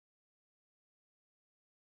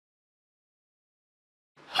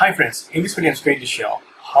Hi friends, in this video I'm going to show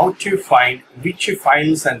how to find which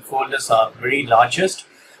files and folders are very largest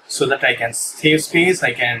so that I can save space,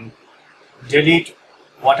 I can delete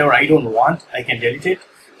whatever I don't want, I can delete it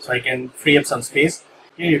so I can free up some space.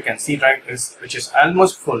 Here you can see drive which is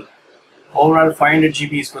almost full. Overall 500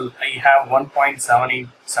 GB is full. I have 1.78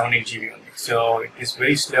 GB only. So it is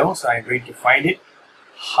very slow, so I'm going to find it.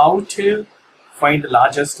 How to find the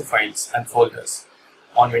largest files and folders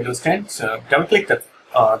on Windows 10. So double click the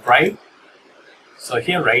drive. So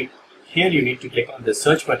here you need to click on the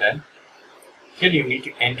search button. Here you need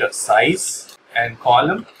to enter size and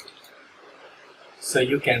column. So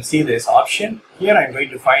you can see this option. Here I'm going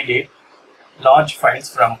to find it large files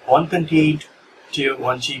from 128 to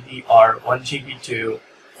 1 GB or 1 GB to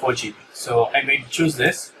 4 GB. So I'm going to choose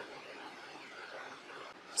this.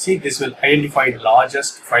 See, this will identify the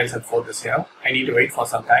largest files and folders here. I need to wait for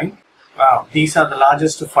some time. Wow, these are the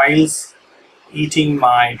largest files eating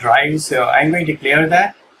my drive, so I'm going to clear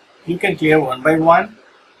that. You can clear one by one.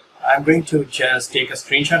 I'm going to just take a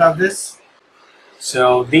screenshot of this.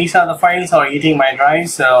 So these are the files are eating my drive,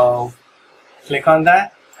 so click on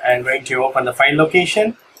that. I'm going to open the file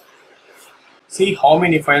location. See how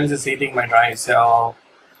many files is eating my drive. So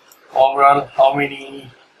overall how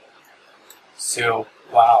many, so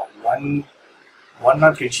wow,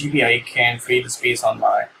 103 GB I can free the space on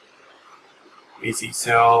my PC.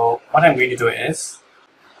 So what I'm going to do is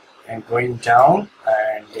I'm going down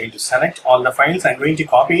and going to select all the files. I'm going to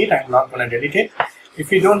copy it. I'm not going to delete it.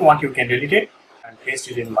 If you don't want, you can delete it and paste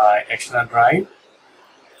it in my external drive.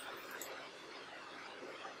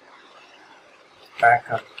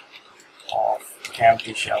 Backup of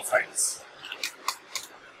empty shell files.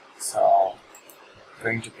 So I'm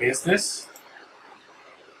going to paste this.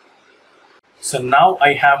 So now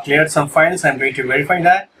I have cleared some files. I'm going to verify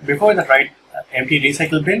that. Before that, write empty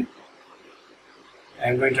recycle bin.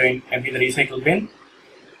 I'm going to empty the recycle bin.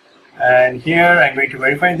 And here I'm going to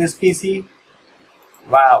verify this PC.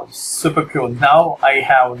 Wow, super cool. Now I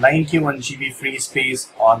have 91 GB free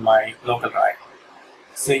space on my local drive.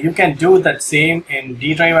 So you can do that same in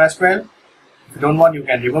D drive as well. If you don't want, you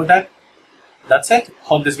can remove that. That's it.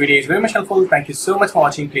 Hope this video is very much helpful. Thank you so much for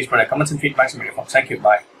watching. Please provide comments and feedbacks in video form. Thank you.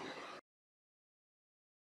 Bye.